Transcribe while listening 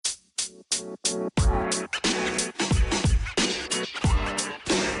Hello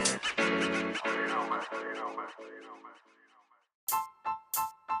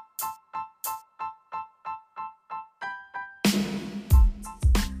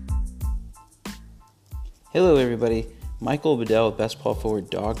everybody, Michael Bedell with Best Paw Forward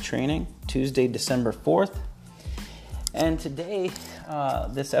Dog Training, Tuesday, December 4th. And today,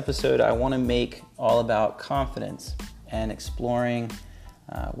 this episode, I want to make all about confidence and exploring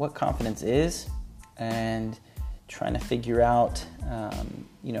what confidence is and trying to figure out,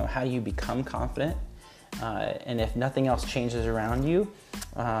 how you become confident. And if nothing else changes around you,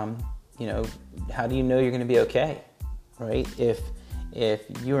 how do you know you're going to be okay, right? If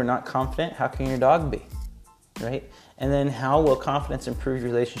you are not confident, how can your dog be? Right? And then how will confidence improve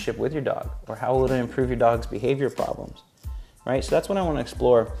your relationship with your dog? Or how will it improve your dog's behavior problems? Right? So that's what I want to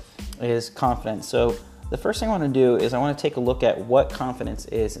explore is confidence. So the first thing I want to do is I want to take a look at what confidence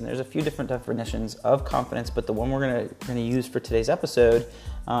is. And there's a few different definitions of confidence, but the one we're going to use for today's episode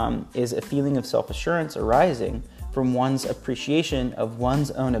is a feeling of self-assurance arising from one's appreciation of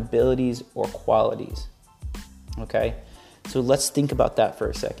one's own abilities or qualities. Okay? So let's think about that for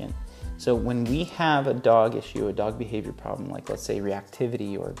a second. So when we have a dog issue, a dog behavior problem, like let's say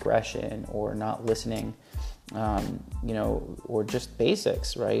reactivity or aggression or not listening, or just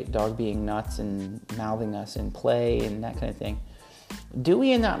basics, right? Dog being nuts and mouthing us in play and that kind of thing. Do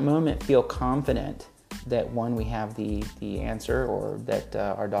we in that moment feel confident that one, we have the answer or that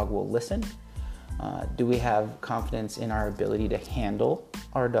our dog will listen? Do we have confidence in our ability to handle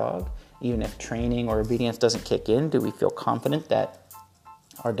our dog? Even if training or obedience doesn't kick in, do we feel confident that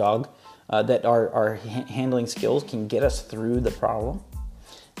our dog that our handling skills can get us through the problem,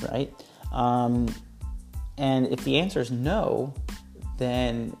 right? And if the answer is no,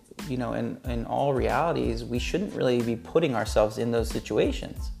 then, in all realities, we shouldn't really be putting ourselves in those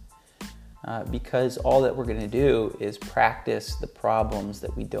situations because all that we're going to do is practice the problems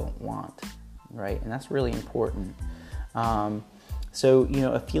that we don't want, right? And that's really important. So,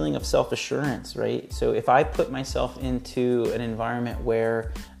 a feeling of self-assurance, right? So if I put myself into an environment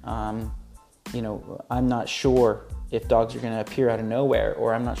where I'm not sure if dogs are going to appear out of nowhere,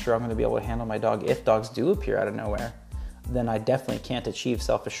 or I'm not sure I'm going to be able to handle my dog if dogs do appear out of nowhere, then I definitely can't achieve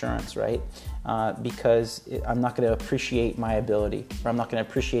self-assurance, right? Because I'm not going to appreciate my ability, or I'm not going to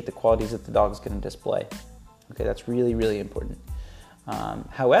appreciate the qualities that the dog is going to display. Okay, that's really, really important.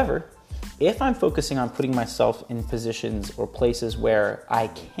 However, if I'm focusing on putting myself in positions or places where I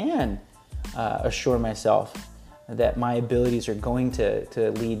can assure myself that my abilities are going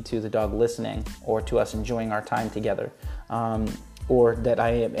to lead to the dog listening or to us enjoying our time together, or that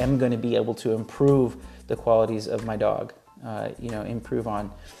I am going to be able to improve the qualities of my dog, improve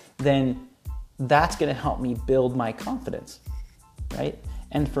on, then that's going to help me build my confidence, right?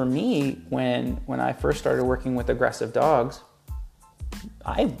 And for me, when I first started working with aggressive dogs,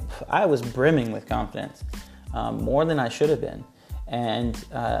 I was brimming with confidence, more than I should have been. And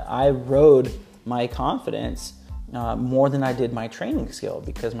I rode my confidence more than I did my training skill,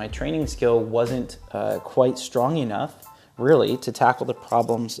 because my training skill wasn't quite strong enough, really, to tackle the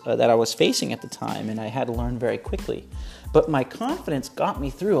problems that I was facing at the time, and I had to learn very quickly. But my confidence got me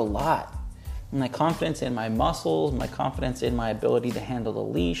through a lot. My confidence in my muscles, my confidence in my ability to handle the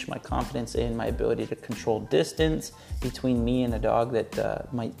leash, my confidence in my ability to control distance between me and a dog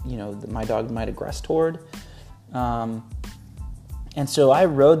that my dog might aggress toward. And so I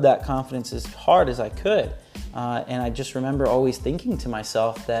rode that confidence as hard as I could. And I just remember always thinking to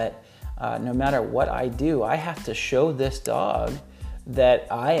myself that no matter what I do, I have to show this dog that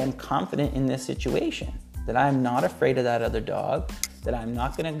I am confident in this situation, that I'm not afraid of that other dog, that I'm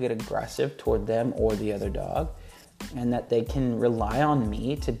not going to get aggressive toward them or the other dog, and that they can rely on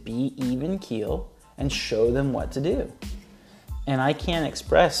me to be even keel and show them what to do. And I can't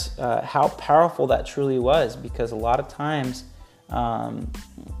express how powerful that truly was, because a lot of times,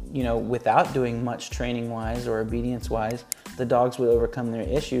 without doing much training-wise or obedience-wise, the dogs would overcome their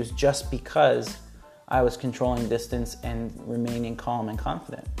issues just because I was controlling distance and remaining calm and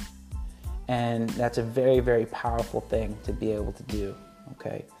confident. And that's a very, very powerful thing to be able to do,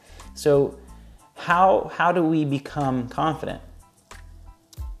 okay? So how do we become confident?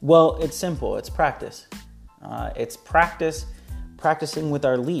 Well, it's simple. It's practice. It's practicing with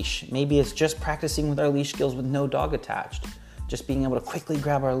our leash. Maybe it's just practicing with our leash skills with no dog attached. Just being able to quickly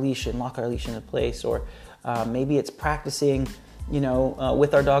grab our leash and lock our leash into place. Or maybe it's practicing,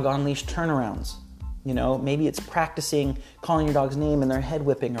 with our dog on leash turnarounds. Maybe it's practicing calling your dog's name and their head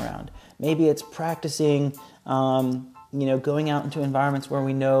whipping around. Maybe it's practicing, going out into environments where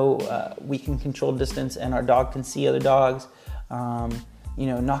we know we can control distance and our dog can see other dogs.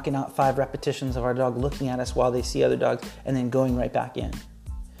 knocking out 5 repetitions of our dog looking at us while they see other dogs and then going right back in.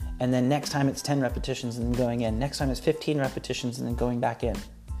 And then next time it's 10 repetitions and then going in. Next time it's 15 repetitions and then going back in.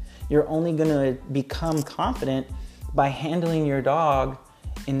 You're only going to become confident by handling your dog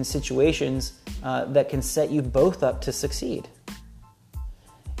in situations that can set you both up to succeed.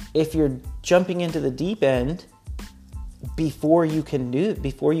 If you're jumping into the deep end before you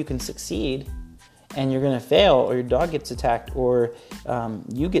can succeed, and you're going to fail, or your dog gets attacked, or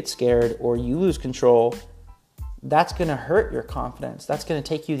you get scared, or you lose control, that's going to hurt your confidence. That's going to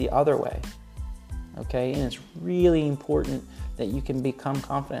take you the other way. Okay? And it's really important that you can become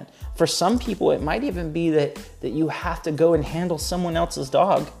confident. For some people, it might even be that you have to go and handle someone else's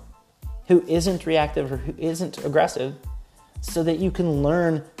dog who isn't reactive or who isn't aggressive, so that you can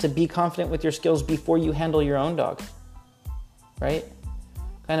learn to be confident with your skills before you handle your own dog. Right?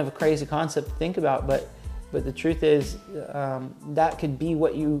 Kind of a crazy concept to think about, but the truth is that could be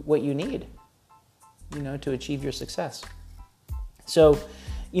what you need, to achieve your success. So,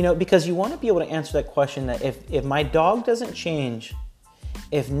 because you want to be able to answer that question, that if my dog doesn't change,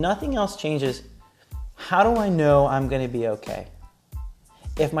 if nothing else changes, how do I know I'm going to be okay?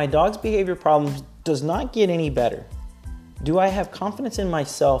 If my dog's behavior problems does not get any better, do I have confidence in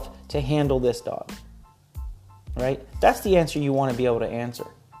myself to handle this dog? Right? That's the answer you want to be able to answer.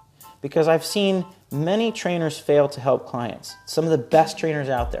 Because I've seen many trainers fail to help clients. Some of the best trainers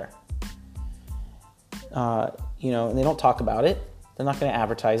out there. And they don't talk about it. They're not going to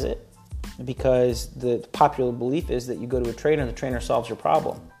advertise it, because the popular belief is that you go to a trainer and the trainer solves your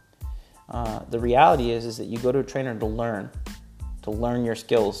problem. The reality is that you go to a trainer to learn your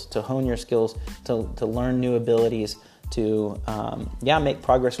skills, to hone your skills, to learn new abilities, to make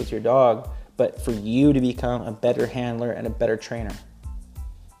progress with your dog, but for you to become a better handler and a better trainer.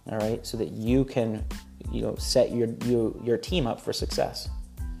 All right, so that you can, set your team up for success.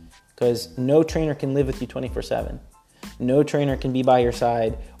 Because no trainer can live with you 24/7. No trainer can be by your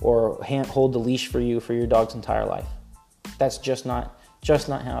side or hold the leash for you for your dog's entire life. That's just not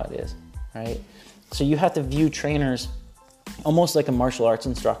how it is, right? So you have to view trainers almost like a martial arts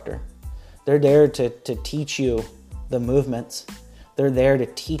instructor. They're there to teach you the movements. They're there to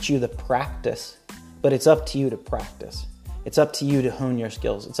teach you the practice, but it's up to you to practice. It's up to you to hone your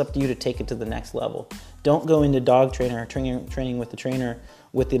skills. It's up to you to take it to the next level. Don't go into dog training or training with the trainer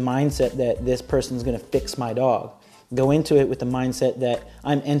with the mindset that this person's going to fix my dog. Go into it with the mindset that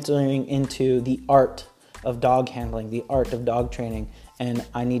I'm entering into the art of dog handling, the art of dog training, and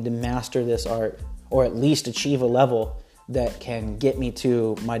I need to master this art, or at least achieve a level that can get me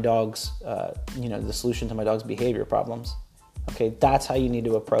to my dog's, the solution to my dog's behavior problems. Okay, that's how you need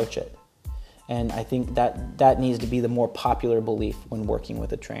to approach it. And I think that needs to be the more popular belief when working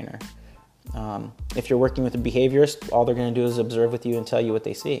with a trainer. If you're working with a behaviorist, all they're going to do is observe with you and tell you what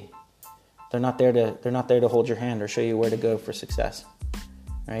they see. They're not there to hold your hand or show you where to go for success,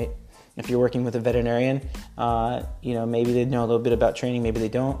 right? If you're working with a veterinarian, maybe they know a little bit about training, maybe they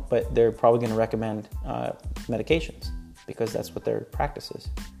don't, but they're probably going to recommend medications because that's what their practice is,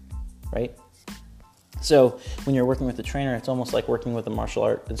 right? So when you're working with a trainer, it's almost like working with a martial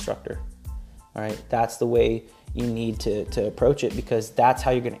art instructor. All right, that's the way you need to approach it, because that's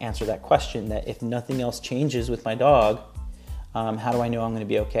how you're going to answer that question, that if nothing else changes with my dog, how do I know I'm going to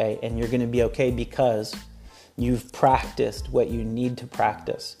be okay? And you're going to be okay because you've practiced what you need to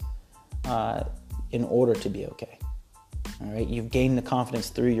practice in order to be okay. All right, you've gained the confidence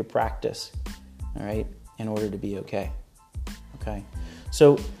through your practice, all right, in order to be okay. Okay,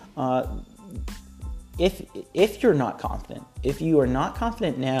 so if you're not confident, if you are not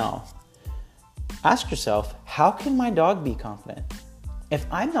confident now, ask yourself, how can my dog be confident? If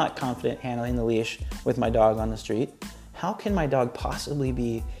I'm not confident handling the leash with my dog on the street, how can my dog possibly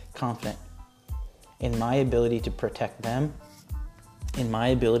be confident in my ability to protect them, in my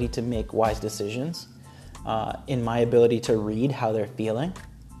ability to make wise decisions, in my ability to read how they're feeling,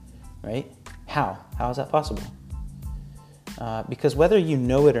 right? How is that possible? Because whether you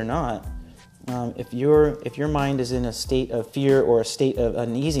know it or not, if your mind is in a state of fear or a state of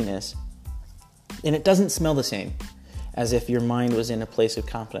uneasiness, and it doesn't smell the same as if your mind was in a place of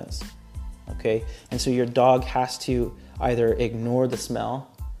confidence, okay? And so your dog has to either ignore the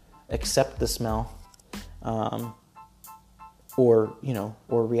smell, accept the smell, or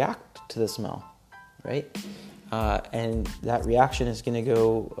react to the smell, right? And that reaction is going to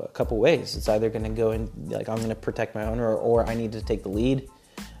go a couple ways. It's either going to go in like, I'm going to protect my owner, or I need to take the lead,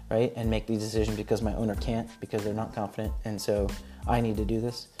 right? And make these decisions because my owner can't, because they're not confident. And so I need to do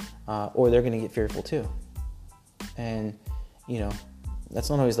this, or they're going to get fearful too. And, that's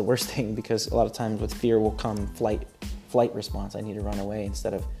not always the worst thing, because a lot of times with fear will come flight flight response. I need to run away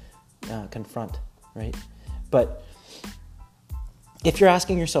instead of confront, right? But if you're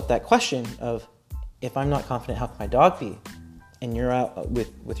asking yourself that question of, if I'm not confident, how can my dog be? And you're out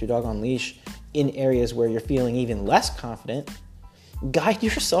with your dog on leash in areas where you're feeling even less confident, guide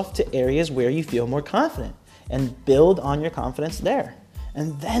yourself to areas where you feel more confident and build on your confidence there.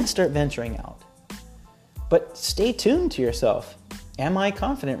 And then start venturing out. But stay tuned to yourself. Am I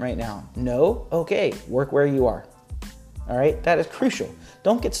confident right now? No? Okay, work where you are. All right, that is crucial.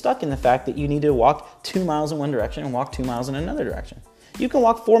 Don't get stuck in the fact that you need to walk 2 miles in one direction and walk 2 miles in another direction. You can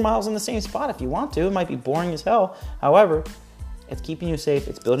walk 4 miles in the same spot if you want to. It might be boring as hell. However, it's keeping you safe.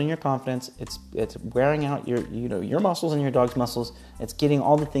 It's building your confidence. It's wearing out your muscles and your dog's muscles. It's getting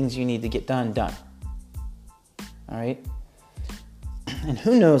all the things you need to get done. All right? And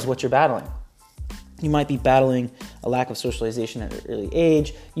who knows what you're battling? You might be battling a lack of socialization at an early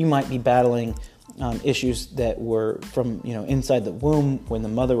age. You might be battling issues that were from inside the womb when the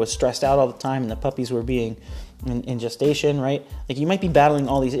mother was stressed out all the time and the puppies were being in gestation, right? Like, you might be battling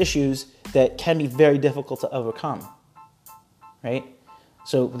all these issues that can be very difficult to overcome, right?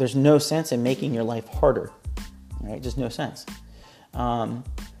 So there's no sense in making your life harder, right? Just no sense.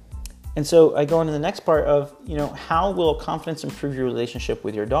 And so I go into the next part of, how will confidence improve your relationship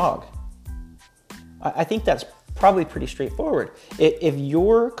with your dog? I think that's probably pretty straightforward. If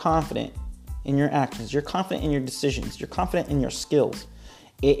you're confident in your actions, you're confident in your decisions, you're confident in your skills,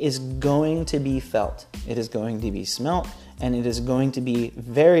 it is going to be felt. It is going to be smelt, and it is going to be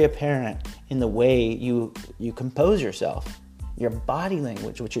very apparent in the way you compose yourself. Your body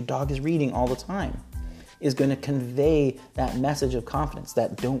language, which your dog is reading all the time, is going to convey that message of confidence,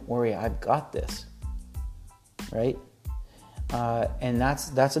 that don't worry, I've got this, right? And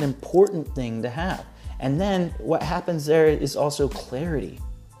that's an important thing to have. And then what happens there is also clarity,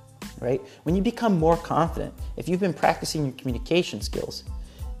 right? When you become more confident, if you've been practicing your communication skills,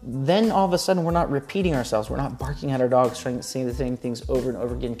 then all of a sudden we're not repeating ourselves. We're not barking at our dogs, trying to say the same things over and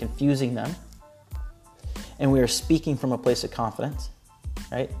over again, confusing them. And we are speaking from a place of confidence,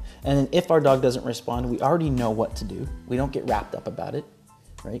 right? And then if our dog doesn't respond, we already know what to do. We don't get wrapped up about it,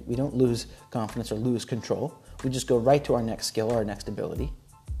 right? We don't lose confidence or lose control. We just go right to our next skill, our next ability,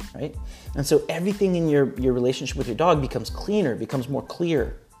 right? And so everything in your relationship with your dog becomes cleaner, becomes more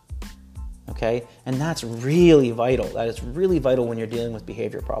clear, okay? And that's really vital. That is really vital when you're dealing with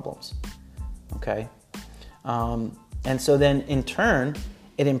behavior problems, okay? And so then in turn,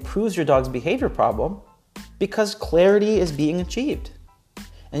 it improves your dog's behavior problem because clarity is being achieved.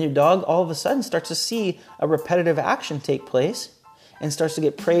 And your dog all of a sudden starts to see a repetitive action take place and starts to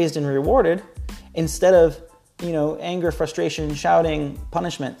get praised and rewarded instead of, anger, frustration, shouting,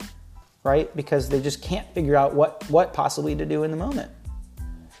 punishment, right? Because they just can't figure out what possibly to do in the moment,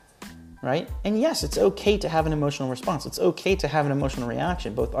 right? And yes, it's okay to have an emotional response. It's okay to have an emotional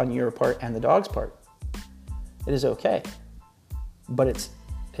reaction, both on your part and the dog's part. It is okay. But it's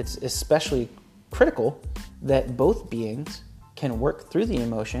especially critical that both beings can work through the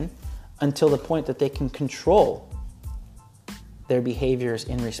emotion until the point that they can control their behaviors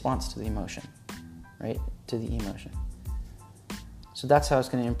in response to the emotion, right? To the emotion. So that's how it's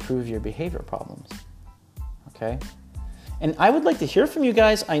going to improve your behavior problems, okay? And I would like to hear from you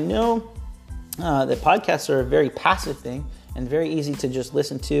guys. I know that podcasts are a very passive thing and very easy to just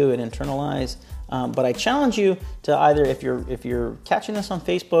listen to and internalize. But I challenge you to either, if you're catching this on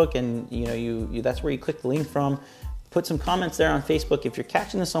Facebook and you that's where you click the link from, put some comments there on Facebook. If you're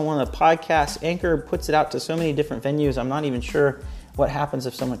catching this on one of the podcasts, Anchor puts it out to so many different venues. I'm not even sure what happens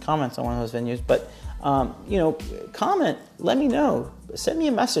if someone comments on one of those venues, but comment, let me know, send me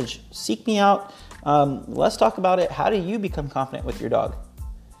a message, seek me out. Let's talk about it. How do you become confident with your dog?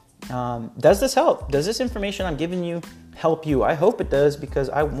 Does this help? Does this information I'm giving you help you? I hope it does, because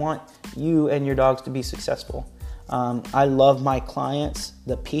I want you and your dogs to be successful. I love my clients,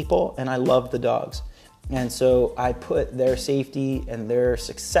 the people, and I love the dogs. And so I put their safety and their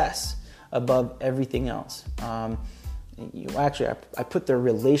success above everything else. I put their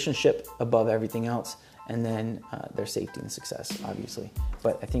relationship above everything else, and then their safety and success, obviously.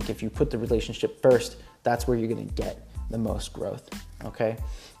 But I think if you put the relationship first, that's where you're going to get the most growth, okay?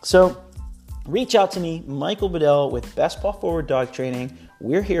 So reach out to me, Michael Bedell with Best Paw Forward Dog Training.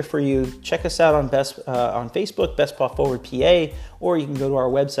 We're here for you. Check us out on Facebook, Best Paw Forward PA, or you can go to our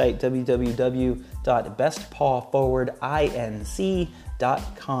website,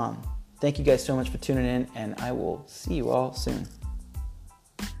 www.bestpawforwardinc.com. Thank you guys so much for tuning in, and I will see you all soon.